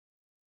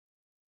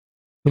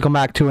Welcome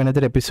back to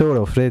another episode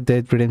of Red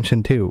Dead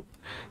Redemption 2.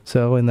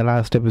 So in the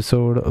last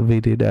episode we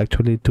did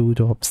actually two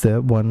jobs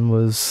there. One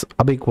was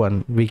a big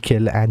one. We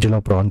killed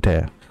Angelo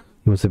Bronte.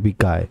 He was a big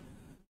guy.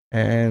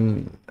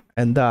 And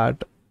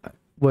that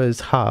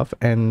was half,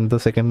 and the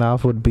second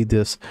half would be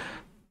this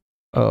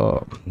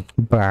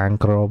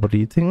bank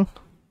robbery thing.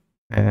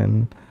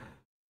 And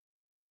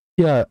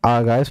yeah,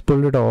 our guys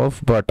pulled it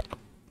off, but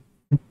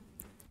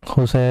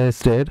Hosea is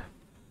dead.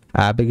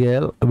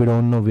 Abigail, we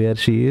don't know where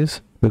she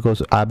is,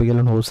 because Abigail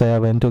and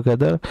Hosea went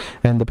together,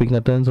 and the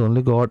Pinkertons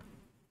only got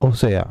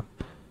Hosea,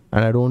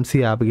 and I don't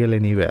see Abigail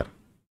anywhere.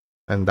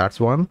 And that's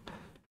one.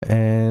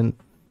 And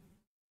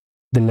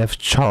they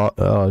left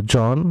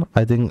John.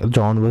 I think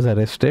John was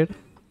arrested,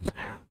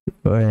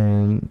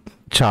 and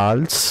Lenny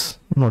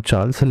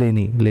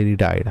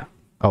died.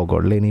 Oh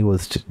god, Lenny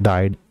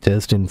died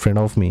just in front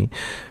of me.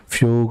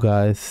 Few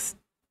guys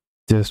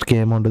just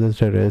came onto the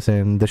terrace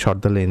and they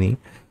shot the Lenny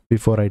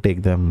before I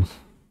take them.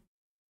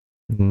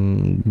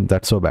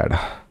 That's so bad.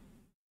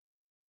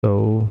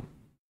 So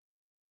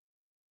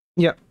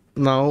yeah,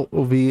 now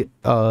we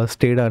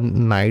stayed a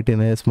night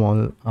in a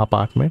small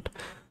apartment,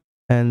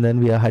 and then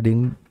we are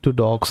heading to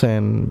docks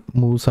and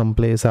move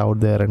someplace out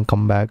there and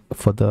come back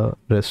for the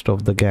rest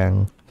of the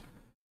gang.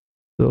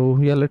 So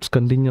yeah, let's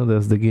continue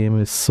this. The game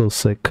is so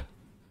sick.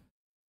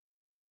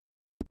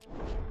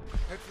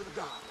 Head for the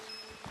dock.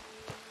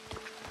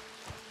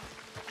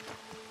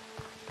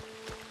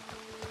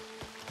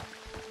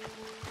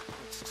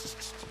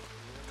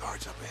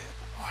 Guards up ahead.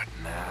 What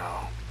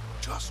now?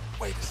 Just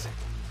wait a second.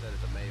 Said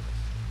it's a maven.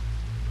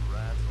 The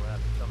rats will have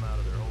to come out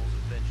of their holes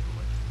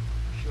eventually.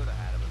 Should have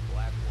had him in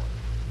Blackwater.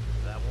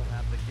 That won't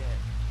happen again.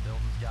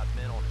 Milton's got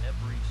men on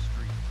every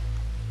street.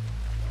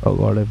 Oh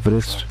god,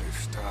 Everest. They've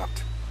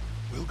stopped.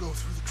 We'll go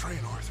through the train,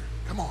 Arthur.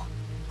 Come on.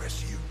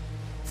 Rest you.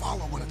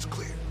 Follow when it's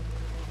clear.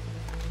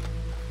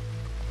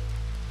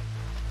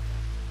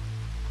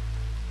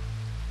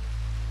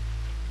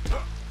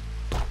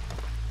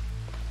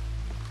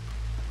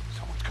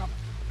 Someone's coming.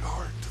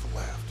 Guard to the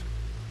left.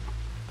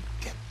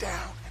 Get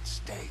down and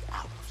stay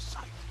out of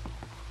sight.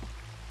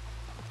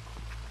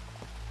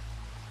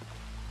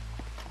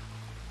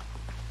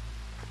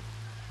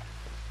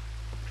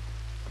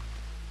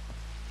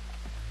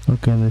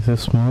 Okay, this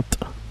is smooth.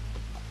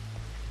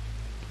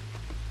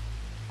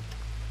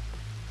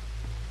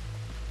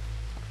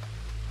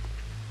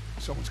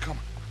 Someone's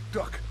coming.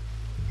 Duck.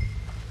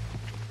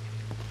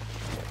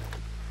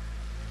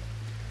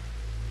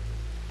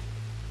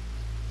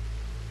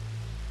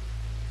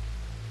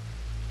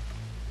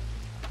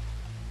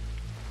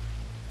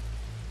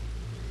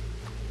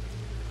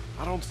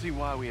 I don't see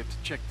why we have to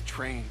check the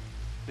train.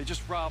 They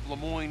just robbed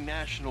Lemoyne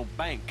National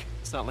Bank.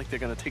 It's not like they're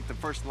gonna take the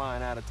first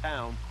line out of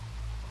town.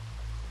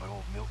 What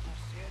old Milton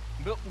said.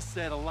 Milton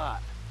said a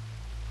lot.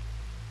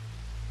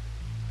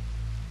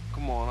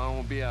 Come on, I don't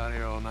want to be out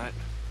here all night.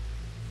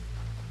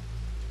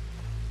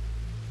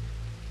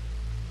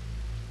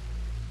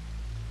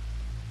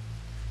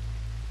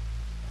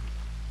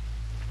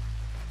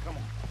 Come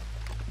on.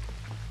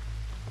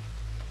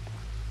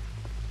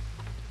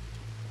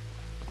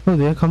 Oh,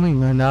 they're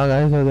coming, and our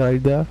guys are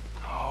right there.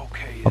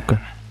 Okay. Okay.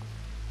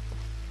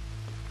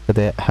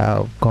 They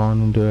have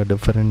gone into a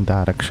different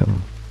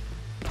direction.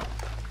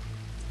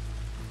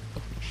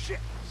 Shit!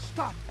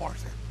 Stop,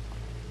 Arthur!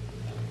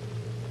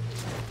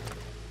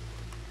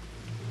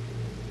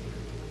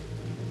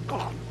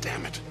 Oh,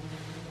 damn it.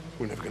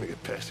 We're never gonna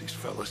get past these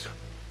fellas.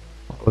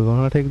 We're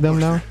gonna take them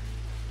now.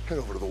 Head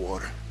over to the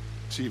water.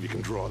 See if you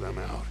can draw them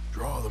out.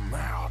 Draw them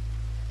out?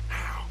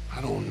 How?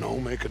 I don't know.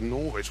 Make a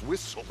noise.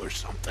 Whistle or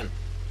something.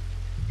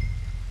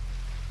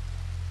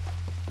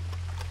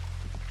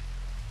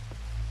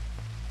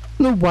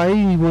 No, why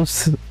he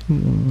was...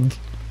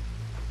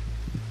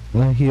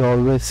 he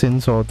always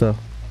sins author.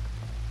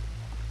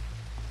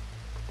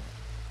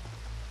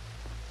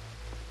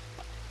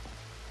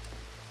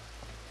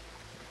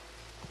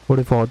 What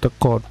if author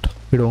caught?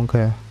 We don't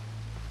care.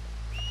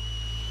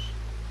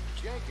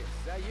 Jenkins,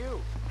 is that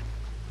you?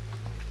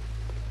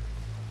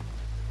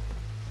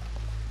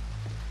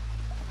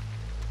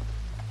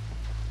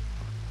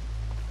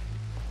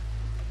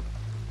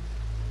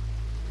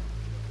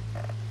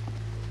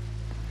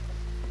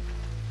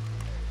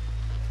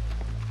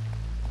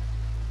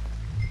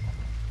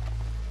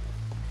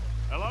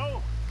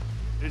 Hello?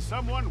 Is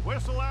someone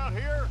whistle out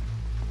here?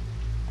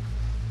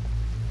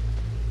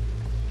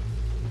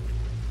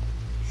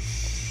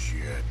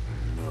 Shit,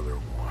 another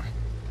one.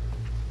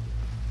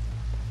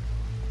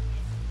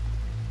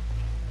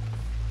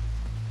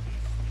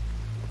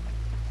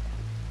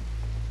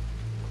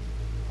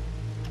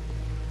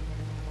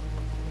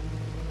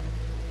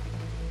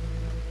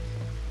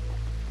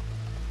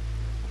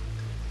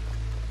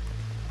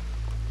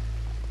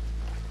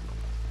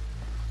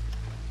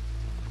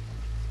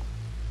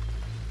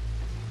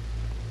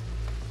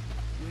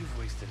 We've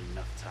wasted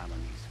enough time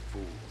on these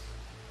fools.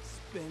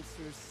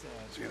 Spencer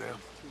said. See them?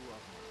 Two of them.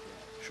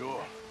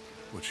 Sure.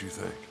 What you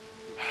think?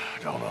 I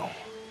don't know.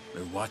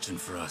 They're watching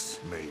for us.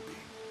 Maybe.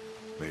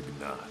 Maybe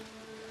not.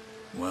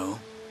 Well,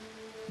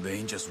 They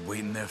ain't just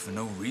waiting there for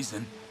no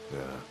reason.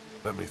 Yeah,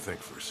 let me think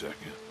for a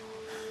second.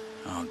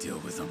 I'll deal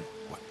with them.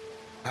 What?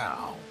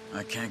 How?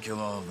 I can't kill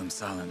all of them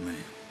silently,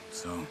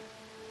 so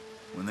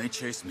when they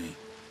chase me,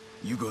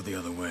 you go the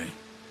other way.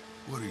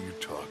 What are you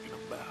talking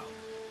about?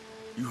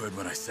 You heard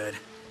what I said.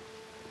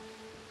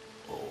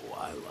 Oh,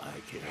 I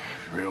like it.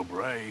 Real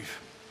brave.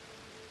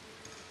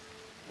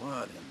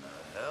 What in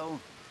the hell?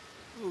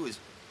 Who is...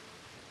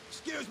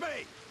 Excuse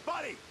me,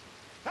 buddy!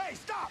 Hey,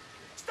 stop!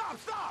 Stop,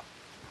 stop!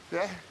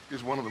 That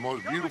is one of the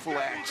most beautiful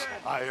acts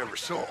I ever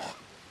saw.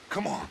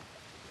 Come on.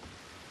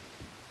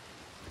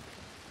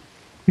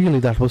 Really,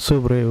 that was so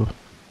brave.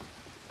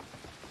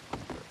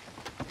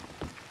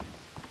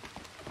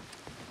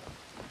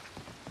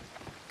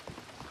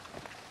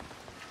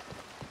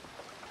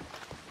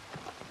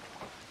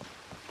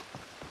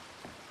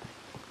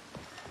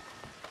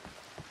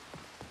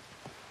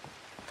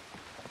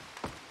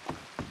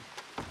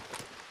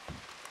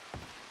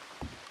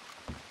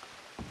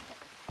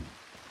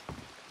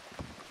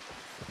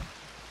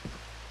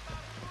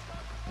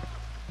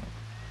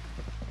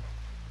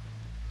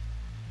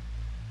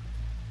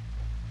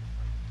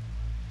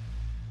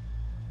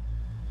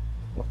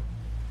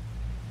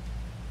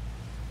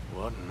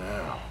 What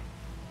now?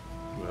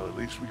 Well, at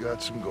least we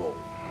got some gold.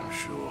 I'm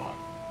sure.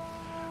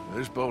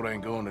 This boat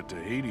ain't going to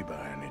Tahiti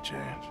by any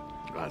chance.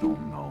 I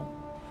don't know.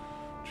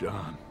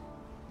 John.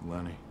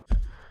 Lenny.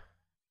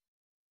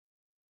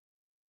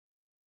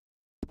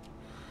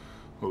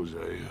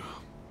 Hosea,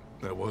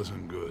 that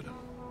wasn't good.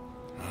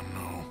 I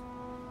know.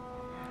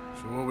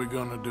 So what are we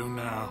gonna do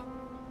now?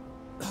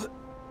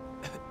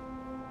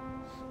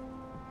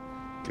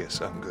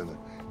 Guess I'm gonna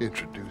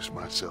introduce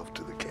myself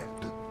to the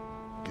captain.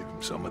 Give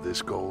him some of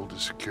this gold to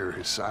secure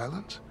his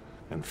silence,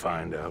 and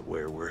find out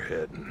where we're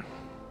heading.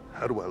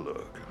 How do I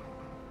look?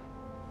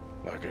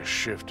 Like a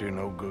shifty,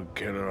 no-good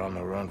killer on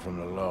the run from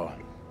the law.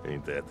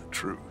 Ain't that the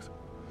truth?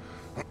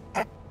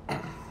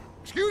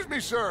 Excuse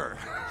me, sir.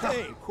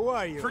 Hey, who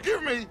are you?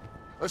 Forgive me.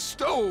 A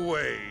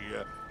stowaway.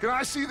 Can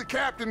I see the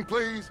captain,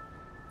 please?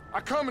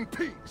 I come in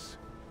peace.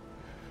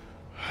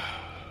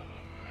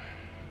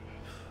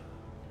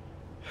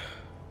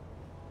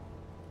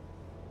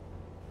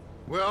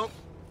 Well,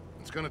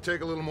 it's gonna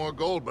take a little more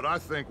gold, but I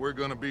think we're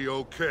gonna be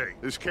okay.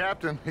 This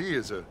captain, he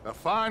is a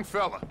fine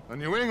fella, a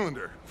New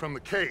Englander from the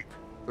Cape.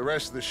 The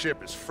rest of the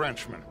ship is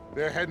Frenchmen.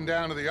 They're heading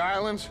down to the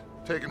islands,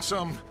 taking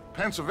some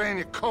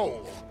Pennsylvania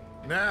coal.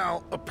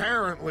 Now,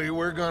 apparently,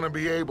 we're gonna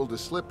be able to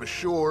slip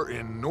ashore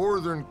in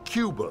northern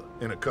Cuba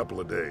in a couple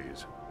of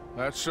days.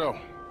 That's so.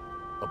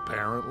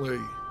 Apparently.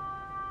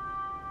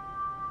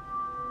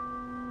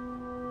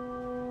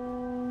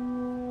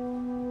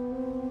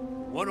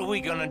 What are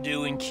we gonna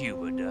do in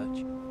Cuba,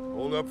 Dutch?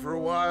 Hold up for a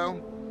while,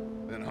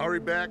 then hurry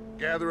back,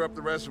 gather up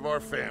the rest of our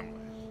families.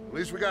 At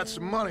least we got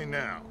some money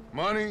now.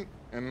 Money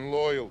and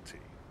loyalty.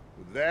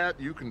 With that,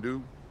 you can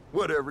do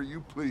whatever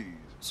you please.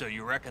 So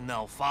you reckon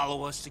they'll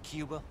follow us to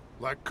Cuba?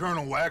 Like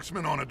Colonel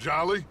Waxman on a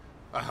jolly?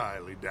 I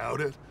highly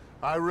doubt it.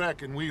 I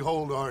reckon we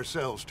hold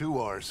ourselves to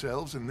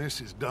ourselves, and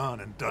this is done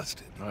and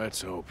dusted.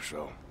 Let's hope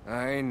so.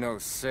 I ain't no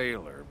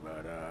sailor,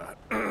 but,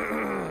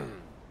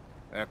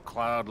 that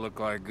cloud look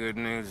like good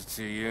news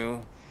to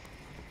you?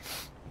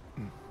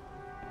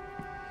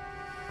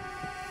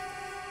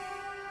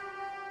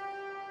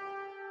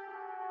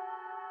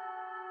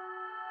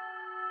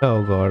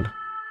 Oh god.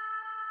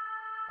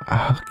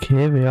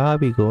 Okay, where are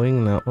we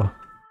going now?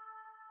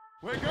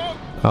 Wake up!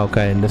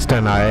 Okay, I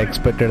understand. I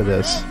expected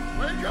this.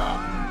 Wake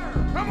up!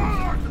 Come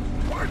on, Arthur!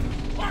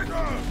 Wake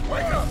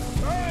up!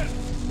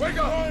 Wake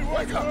up!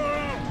 Wake up!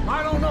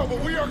 I don't know, but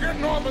we are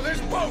getting off of this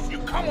boat. You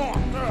come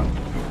on!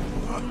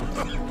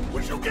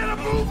 Would you get a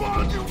move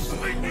on, you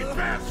sleepy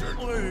bastard?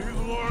 Please,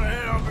 Lord,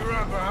 ahead, I'll be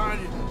right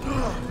behind you.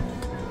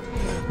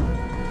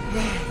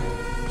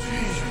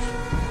 Jesus.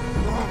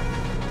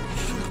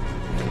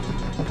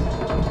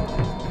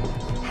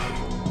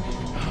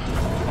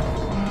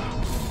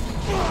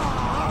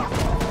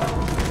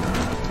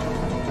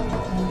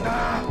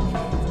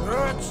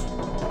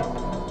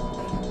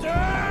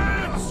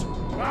 Dance!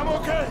 I'm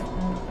okay.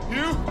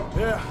 You?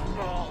 Yeah.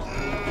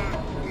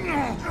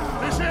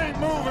 This ain't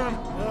moving.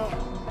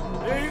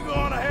 Yeah, you go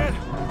on ahead.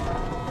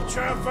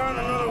 Try and find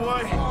another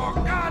way. Oh,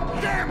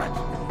 God damn it!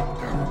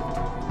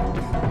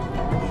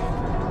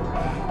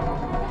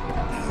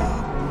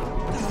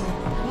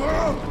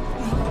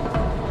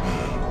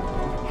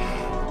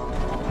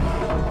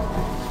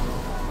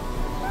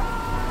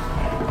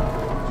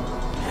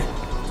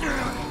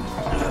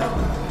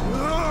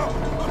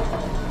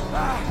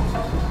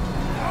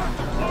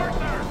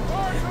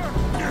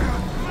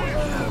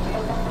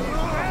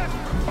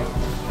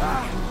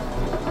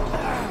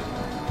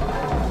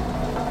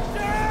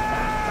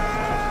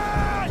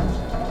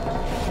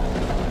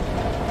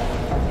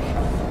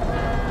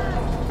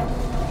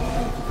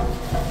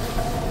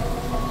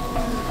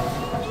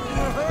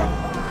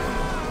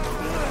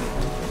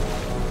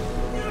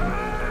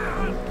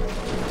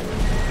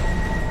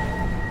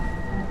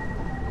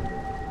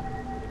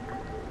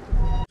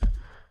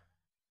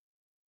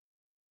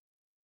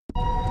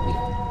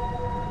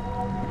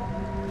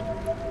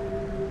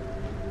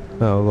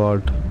 Oh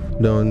god.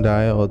 Don't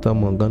die, Ota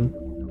Morgan.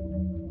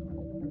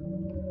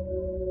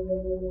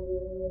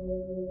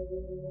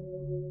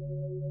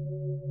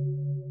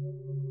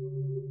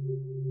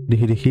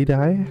 Did he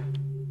die?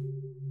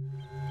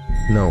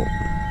 No.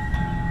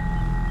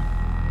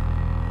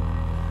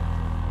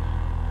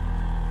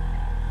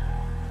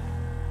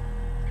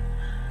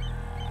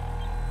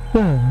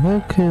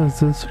 Okay, is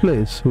this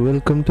place?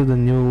 Welcome to the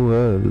new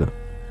world.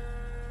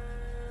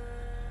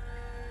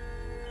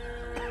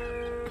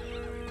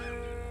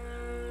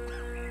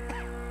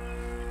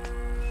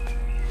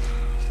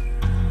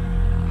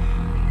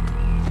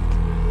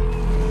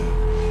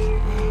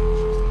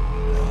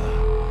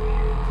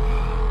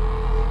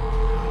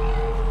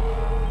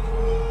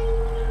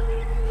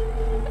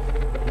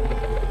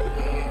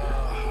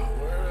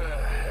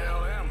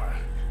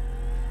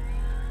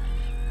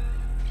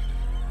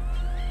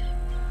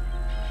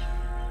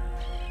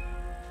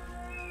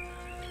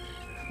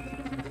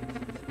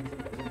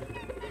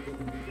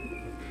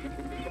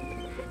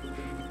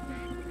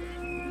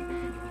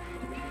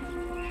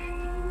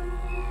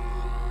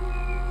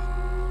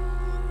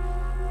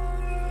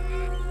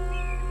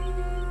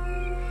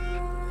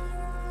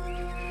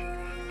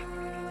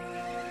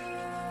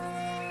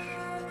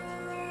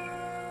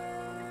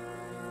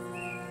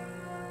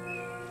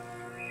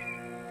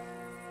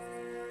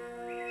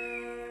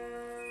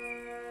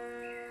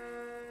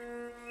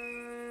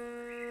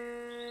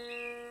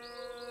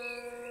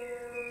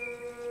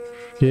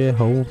 Yeah,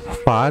 how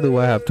far do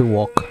I have to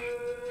walk?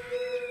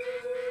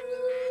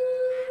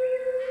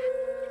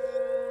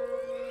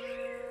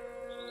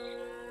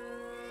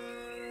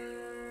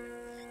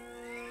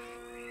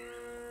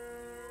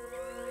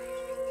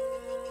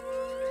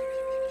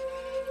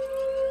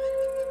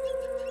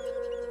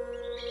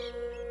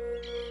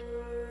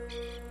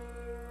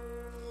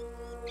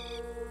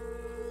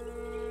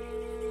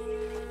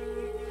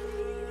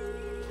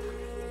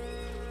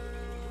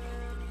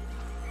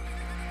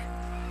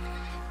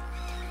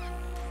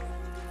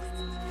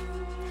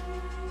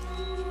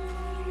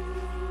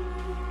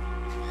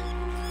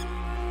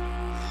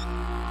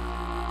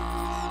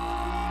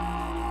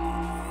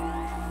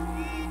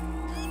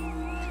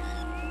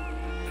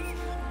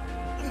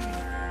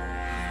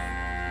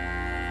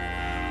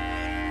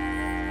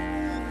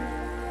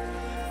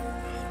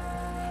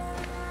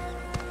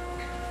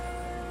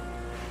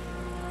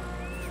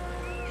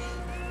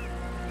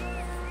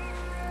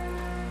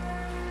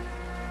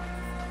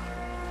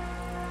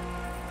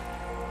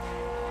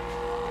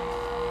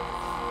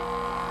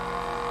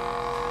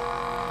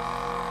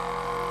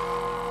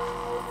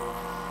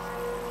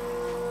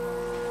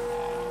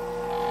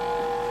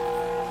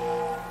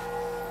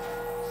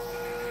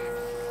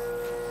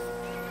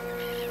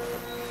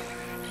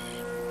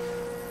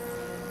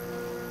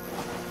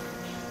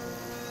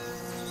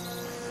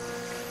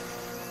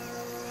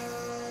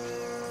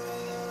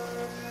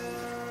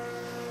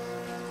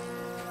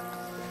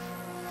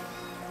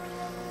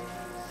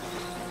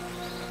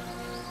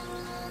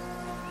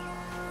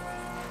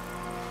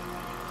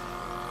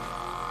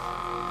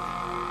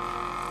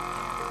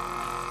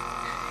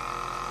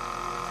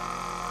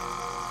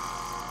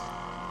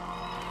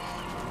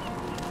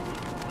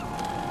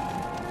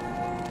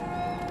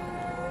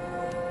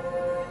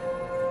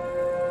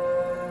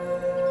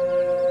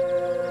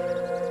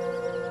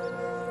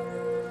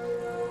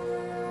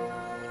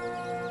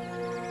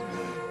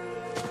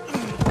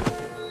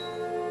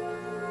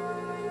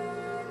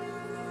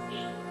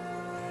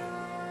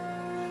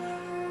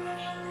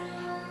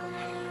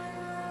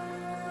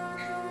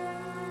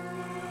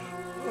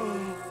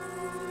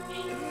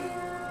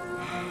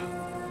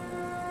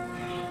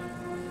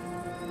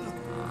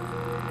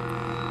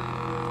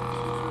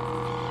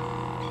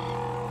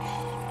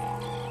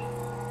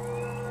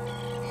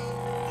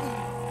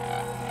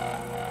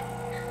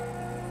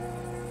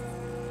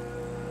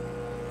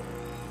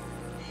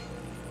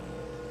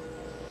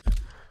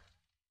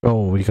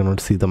 Oh, we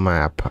cannot see the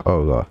map.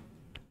 Oh god.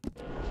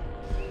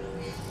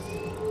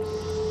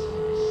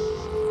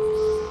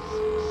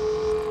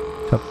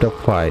 Chapter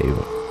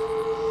 5.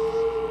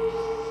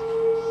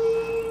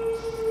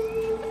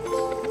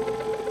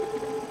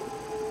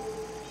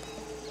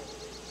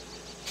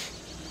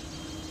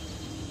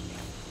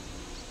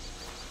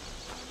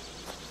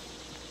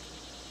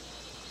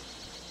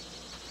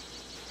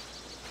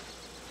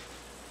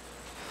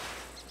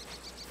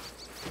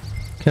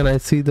 Can I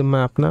see the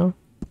map now?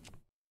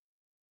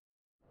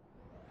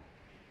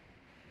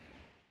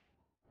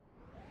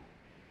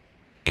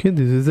 Okay,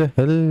 this is a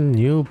hell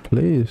new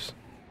place.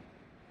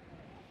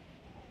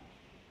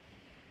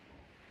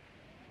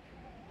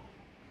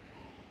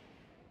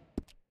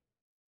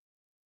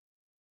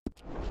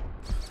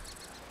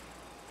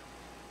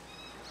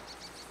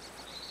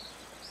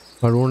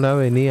 I don't have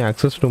any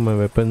access to my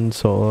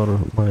weapons or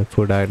my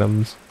food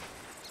items.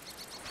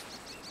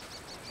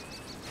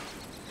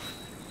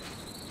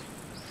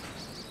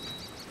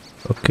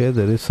 Okay,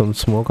 there is some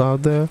smoke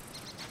out there.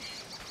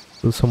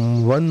 So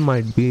someone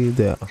might be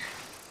there.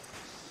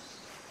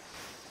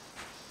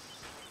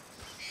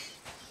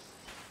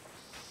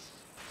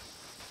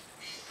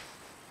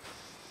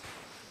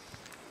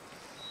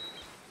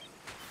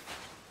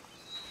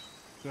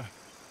 Dutch.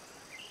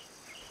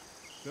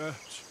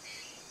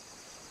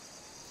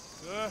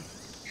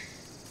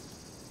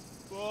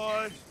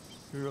 Boys.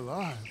 You're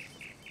alive.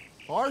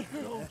 Are you?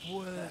 No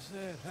puede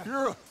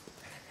ser.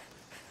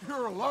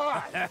 You're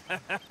alive.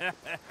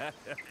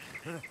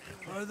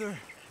 Arthur,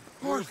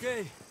 you Arthur,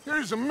 okay? it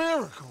is a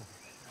miracle.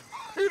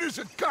 It is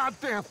a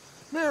goddamn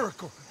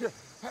miracle. Here,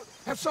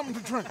 have something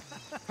to drink.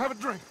 Have a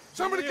drink.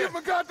 Somebody give him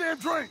a goddamn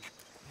drink.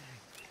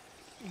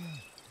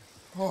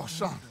 Oh,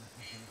 son.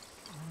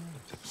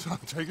 Son,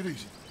 take it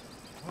easy.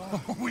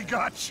 Oh, we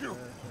got you.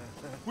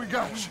 We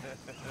got you.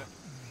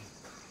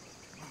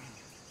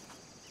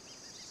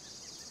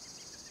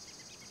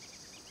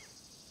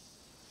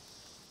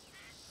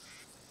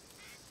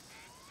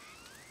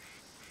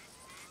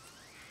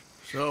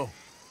 So,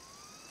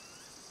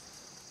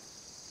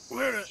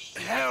 where the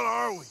hell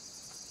are we?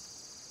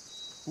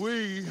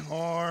 We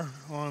are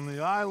on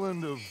the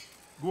island of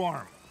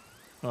Guarma.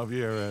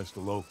 Javier asked the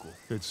local.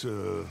 It's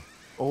a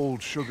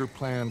old sugar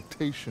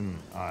plantation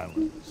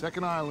island.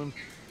 Second island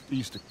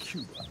east of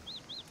Cuba.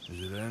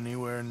 Is it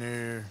anywhere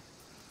near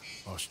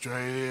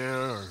Australia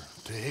or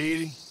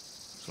Tahiti?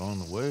 It's on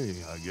the way,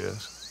 I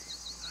guess.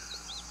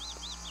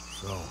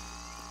 So,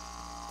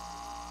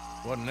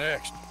 what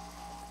next?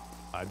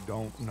 I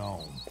don't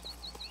know.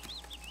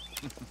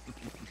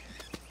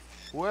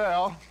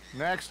 Well,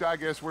 next I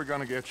guess we're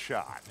gonna get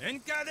shot.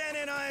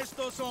 Encadenen a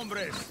estos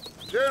hombres.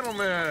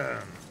 Gentlemen,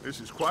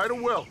 this is quite a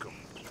welcome.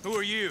 Who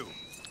are you?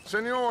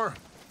 Senor,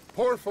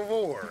 por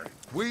favor,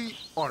 we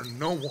are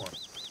no one.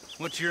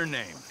 What's your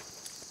name?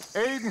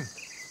 Aiden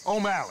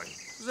O'Malley.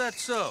 Is that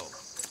so?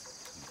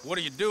 What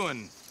are you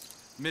doing,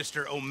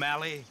 Mr.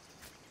 O'Malley?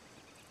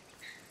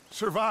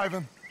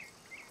 Surviving.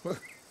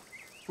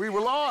 We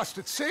were lost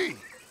at sea,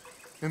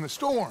 in the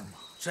storm.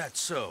 Is that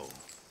so?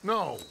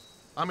 No,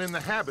 I'm in the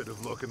habit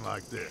of looking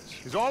like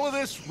this. Is all of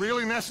this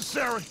really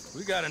necessary?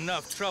 We got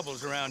enough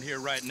troubles around here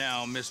right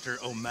now,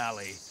 Mr.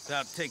 O'Malley,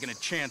 without taking a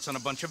chance on a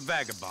bunch of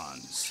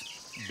vagabonds.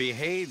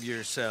 Behave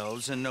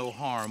yourselves and no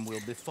harm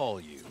will befall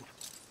you.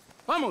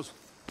 Vamos!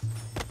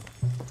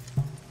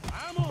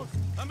 Vamos!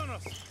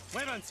 Vámonos!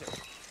 Muévanse!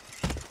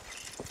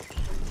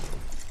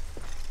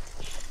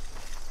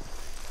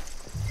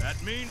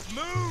 That means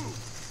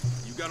move!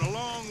 You got a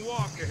long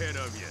walk ahead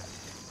of you.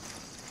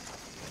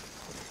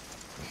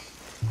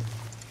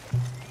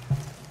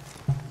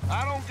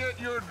 I don't get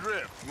your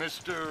drift,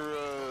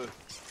 Mr.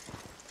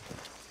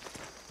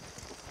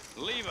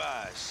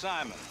 Levi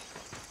Simon,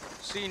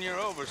 senior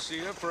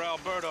overseer for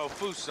Alberto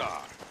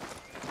Fusar.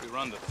 We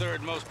run the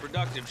third most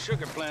productive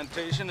sugar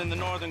plantation in the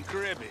Northern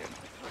Caribbean.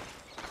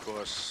 Of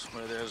course,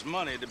 where there's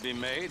money to be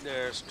made,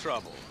 there's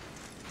trouble.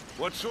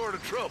 What sort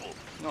of trouble?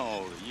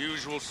 Oh, the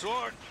usual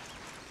sort.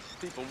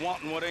 People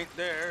wanting what ain't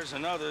theirs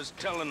and others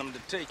telling them to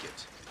take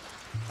it.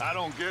 I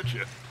don't get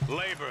you.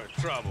 Labor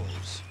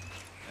troubles.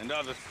 And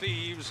other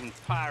thieves and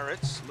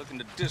pirates looking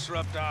to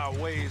disrupt our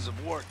ways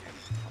of working.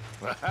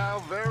 How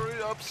very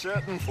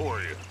upsetting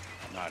for you.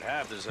 Not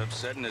half as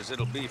upsetting as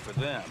it'll be for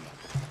them.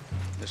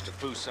 Mr.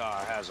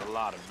 Fusar has a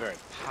lot of very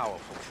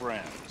powerful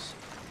friends.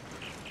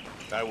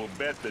 I will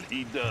bet that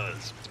he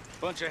does.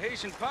 Bunch of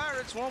Haitian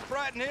pirates won't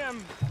frighten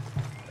him.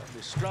 They'll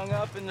be strung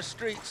up in the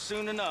streets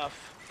soon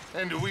enough.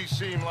 And do we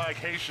seem like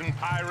Haitian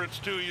pirates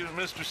to you,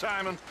 Mr.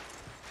 Simon?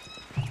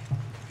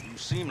 You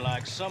seem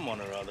like someone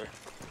or other.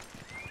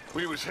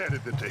 We was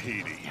headed to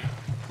Tahiti.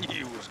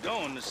 You was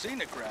going the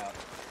scenic route.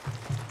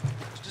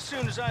 Just as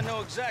soon as I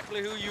know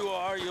exactly who you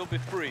are, you'll be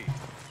free.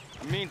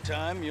 In the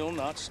meantime, you'll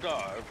not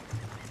starve.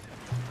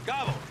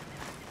 Cabo,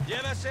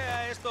 llévese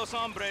a estos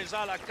hombres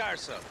a la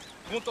cárcel,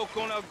 junto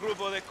con el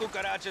grupo de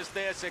cucarachas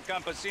de ese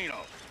campesino.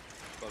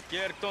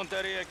 Cualquier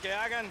tontería que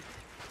hagan,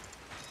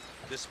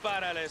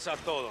 dispárales a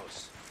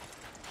todos.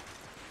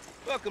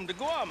 Welcome to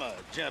Guarma,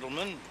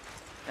 gentlemen.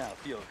 Now,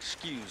 if you'll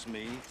excuse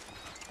me.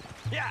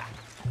 Yeah!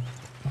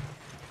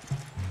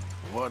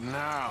 What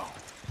now,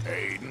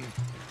 Aiden?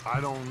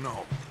 I don't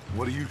know.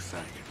 What do you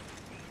think?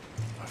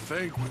 I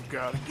think we've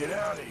got to get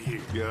out of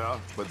here. Yeah,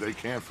 but they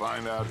can't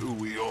find out who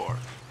we are.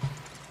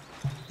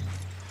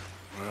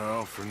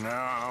 Well, for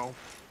now,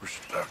 we're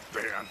stuck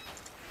then.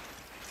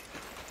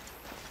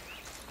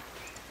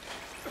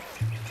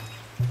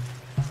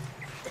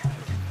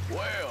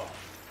 Well,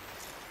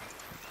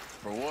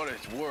 for what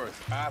it's worth,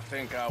 I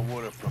think I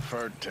would have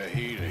preferred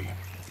Tahiti.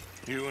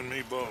 You and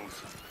me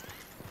both.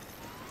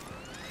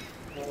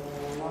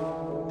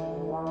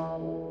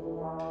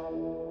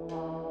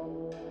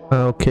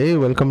 Okay,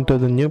 welcome to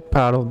the new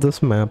part of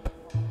this map.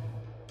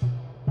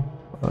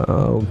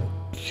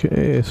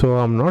 Okay, so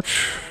I'm not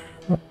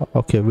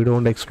okay, we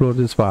don't explore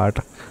this part,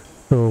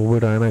 so we're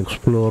trying to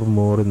explore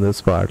more in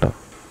this part.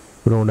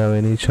 We don't have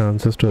any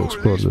chances to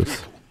explore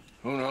this.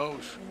 Who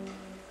knows?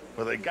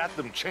 Well, they got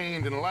them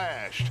chained and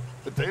lashed,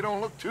 but they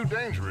don't look too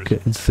dangerous.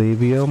 Okay,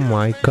 Xavier,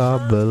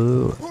 Micah,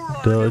 Bill,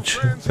 Dutch,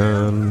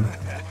 and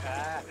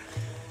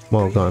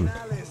Morgan.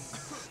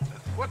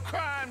 What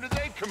crime did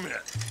they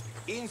commit?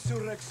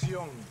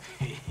 Insurrección.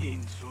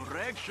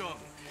 Insurrection?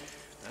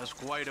 That's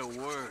quite a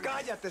word.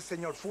 Cállate,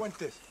 señor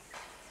Fuentes.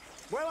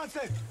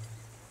 Muévanse.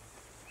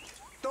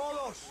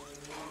 Todos!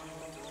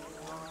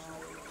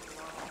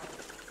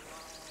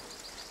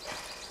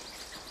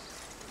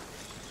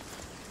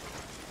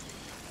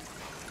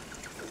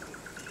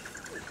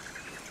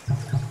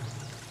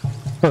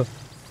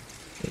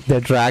 They're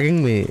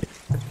dragging me.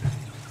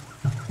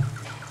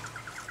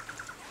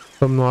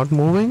 I'm not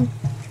moving.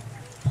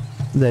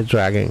 They're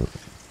dragging.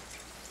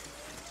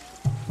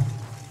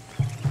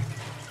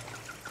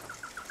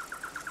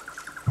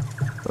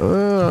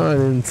 It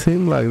didn't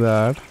seem like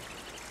that.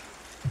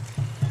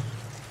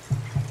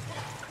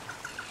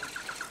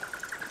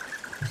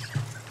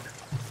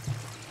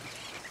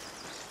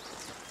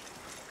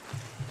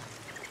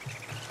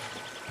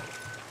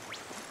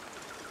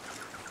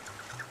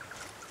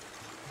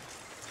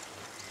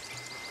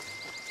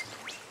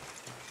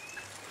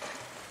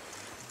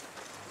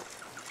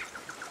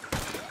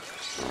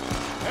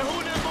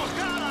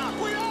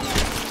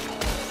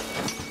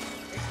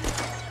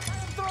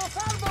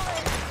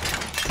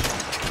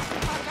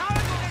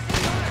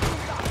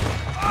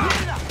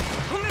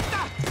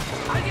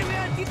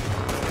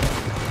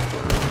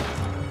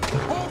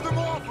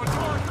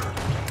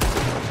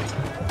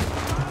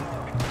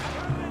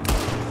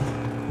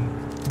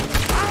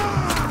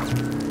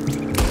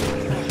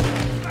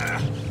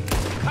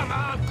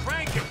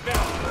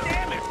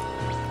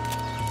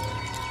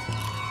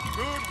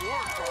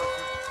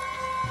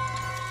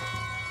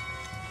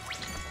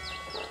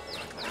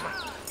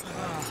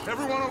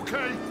 Everyone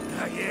okay?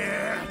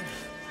 Yeah.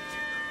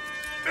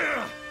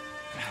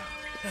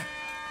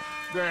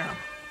 Damn.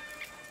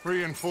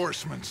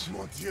 Reinforcements.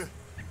 Mon Dieu.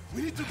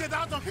 We need to get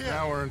out of here.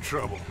 Now we're in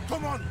trouble.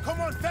 Come on,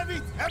 très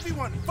vite.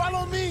 Everyone,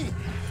 follow me.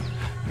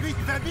 Vite,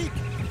 très vite.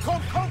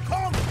 Come.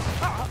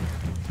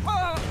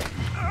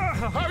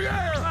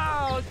 Javier!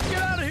 Oh,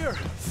 get out of here!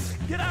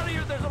 Get out of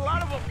here, there's a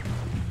lot of them!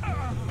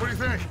 What do you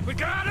think? We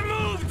gotta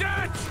move,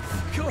 Dutch!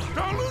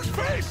 Don't lose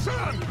face,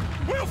 son!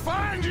 We'll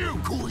find you!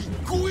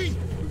 Cooey,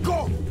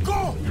 go!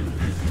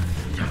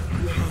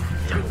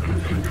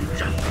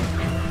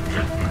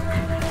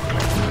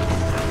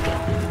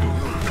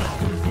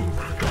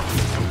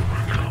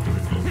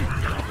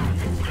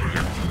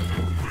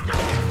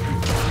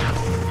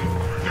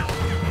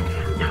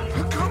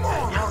 Come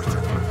on,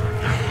 Arthur!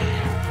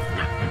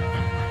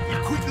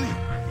 Quickly,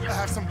 I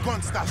have some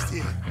guns stashed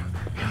here.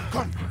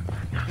 Gun.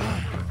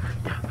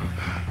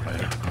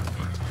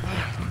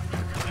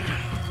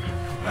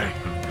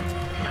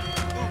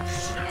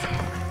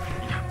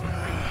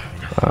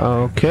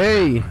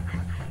 Okay.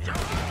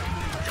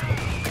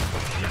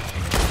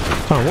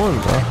 I won.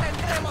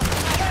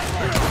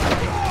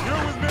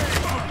 You're with me!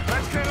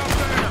 Let's get up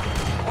there!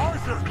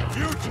 Arthur,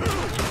 you too!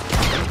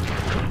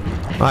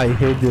 I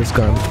hate this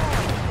gun.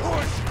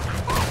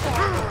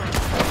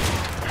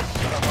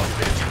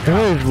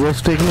 It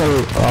was taking a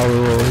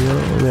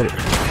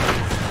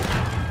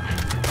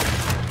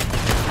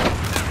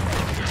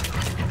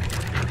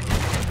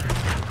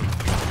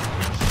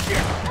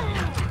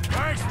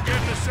Thanks for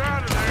getting us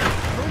out of there!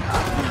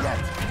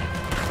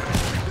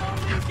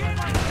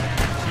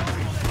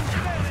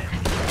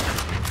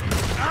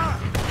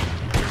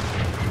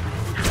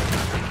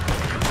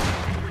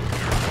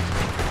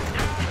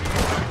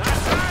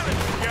 Nice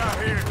silence you got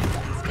here!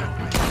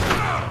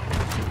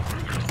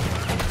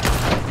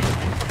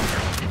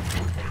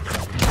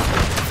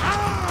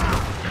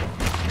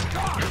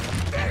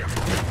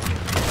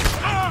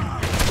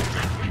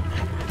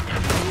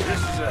 This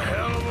is a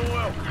hell of a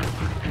welcome.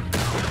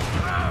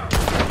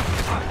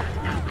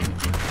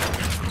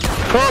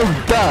 What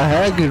the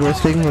heck? It was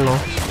taking long.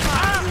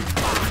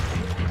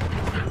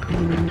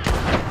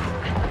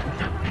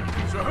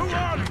 So who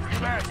are these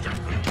bastards?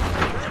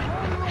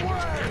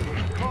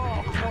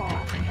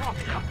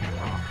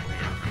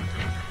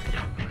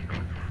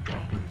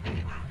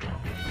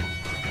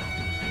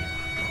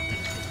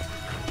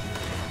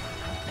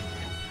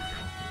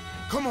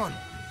 Come on,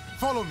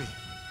 follow me.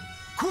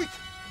 Quick!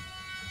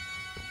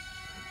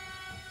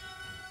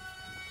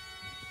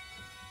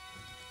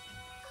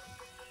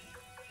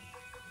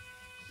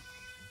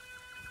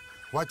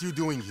 What you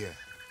doing here?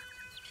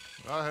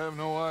 I have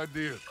no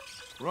idea.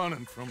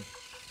 Running from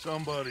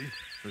somebody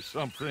or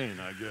something,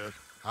 I guess.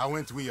 How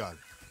went we on?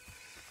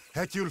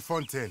 Hercule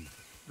Fontaine.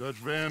 Dutch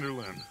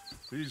Vanderlyn.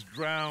 These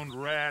drowned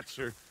rats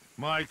are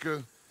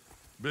Micah,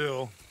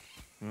 Bill,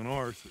 and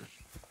Arthur.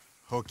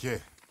 Okay.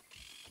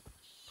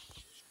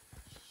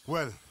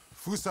 Well,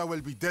 Fusa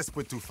will be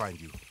desperate to find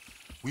you.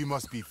 We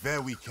must be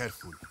very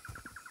careful.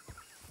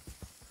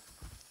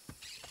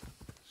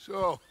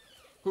 So,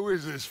 who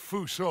is this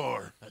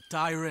Fusar? A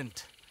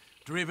tyrant,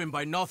 driven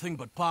by nothing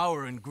but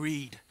power and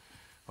greed.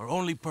 Our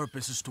only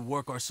purpose is to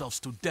work ourselves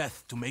to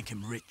death to make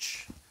him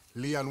rich.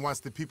 Leon wants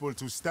the people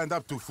to stand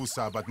up to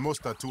Fusa, but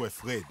most are too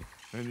afraid.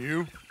 And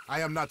you?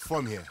 I am not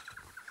from here.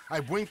 I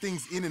bring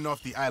things in and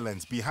off the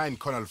islands behind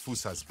Colonel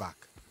Fusa's back.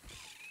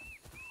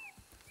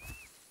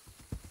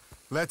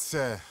 Let's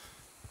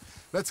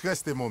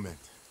rest a moment.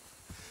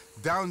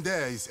 Down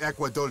there is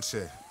Aqua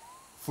Dolce,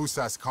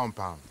 Fusa's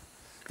compound.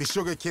 The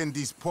sugarcane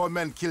these poor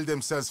men kill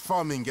themselves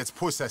farming gets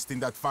processed in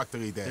that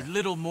factory there. They're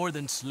little more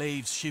than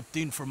slaves shipped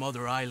in from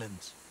other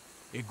islands.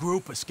 A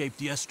group escaped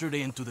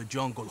yesterday into the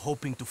jungle,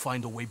 hoping to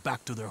find a way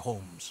back to their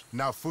homes.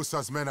 Now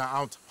Fusa's men are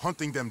out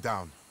hunting them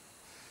down.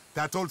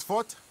 That old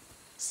fort?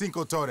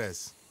 Cinco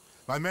Torres.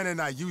 My men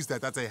and I use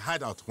that as a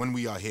hideout when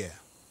we are here.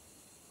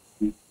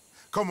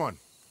 Come on.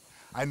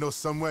 I know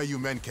somewhere you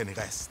men can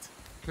rest.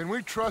 Can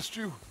we trust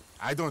you?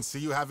 I don't see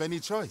you have any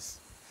choice.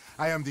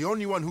 I am the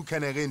only one who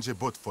can arrange a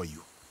boat for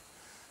you.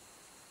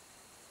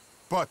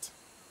 But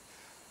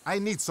I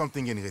need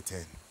something in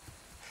return.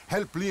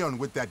 Help Leon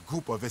with that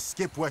group of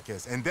escaped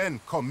workers and then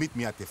come meet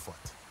me at the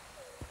fort.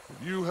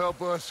 If you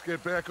help us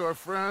get back our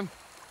friend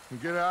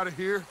and get out of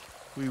here,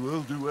 we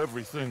will do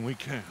everything we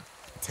can.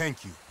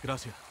 Thank you.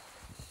 Gracias.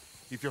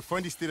 If your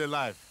friend is still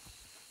alive,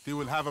 they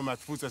will have him at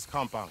Fusa's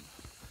compound.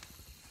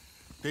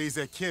 There is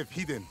a cave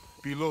hidden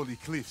below the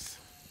cliffs.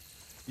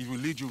 It will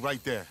lead you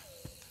right there.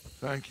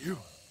 Thank you.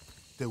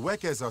 The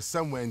workers are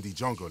somewhere in the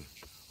jungle.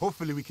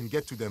 Hopefully we can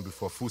get to them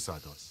before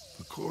Fusa does.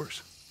 Of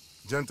course.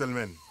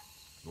 Gentlemen.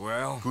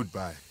 Well,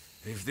 goodbye.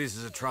 If this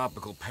is a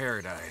tropical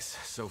paradise,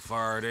 so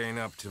far it ain't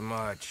up to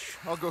much.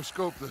 I'll go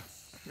scope the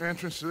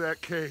entrance to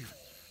that cave.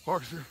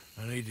 Arthur?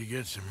 I need to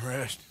get some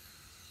rest.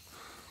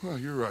 Well,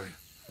 you're right.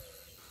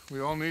 We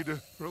all need to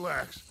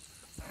relax.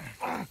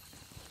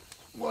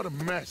 What a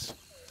mess.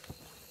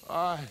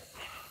 I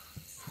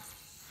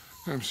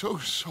am so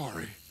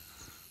sorry,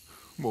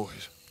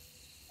 boys.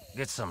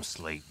 Get some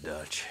sleep,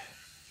 Dutch.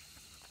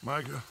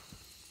 Micah,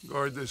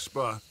 guard this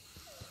spot.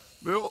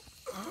 Bill,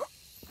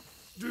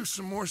 do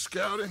some more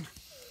scouting.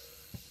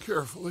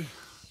 Carefully.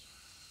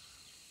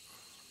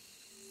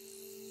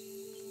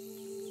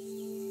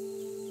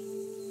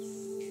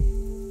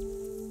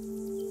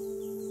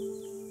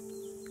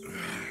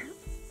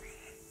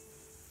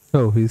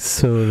 Oh, he's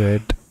so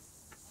red.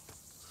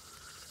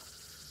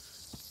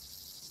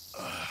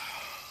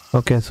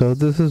 Okay, so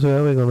this is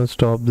where we're gonna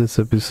stop this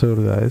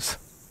episode, guys.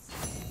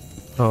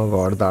 Oh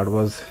god, that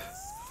was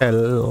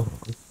hell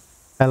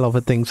of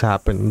a things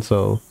happened.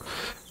 So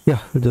yeah,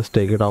 we'll just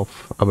take it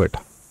off a bit.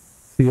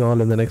 See you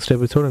all in the next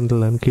episode.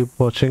 Until then, keep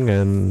watching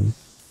and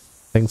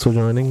thanks for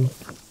joining.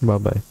 Bye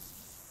bye.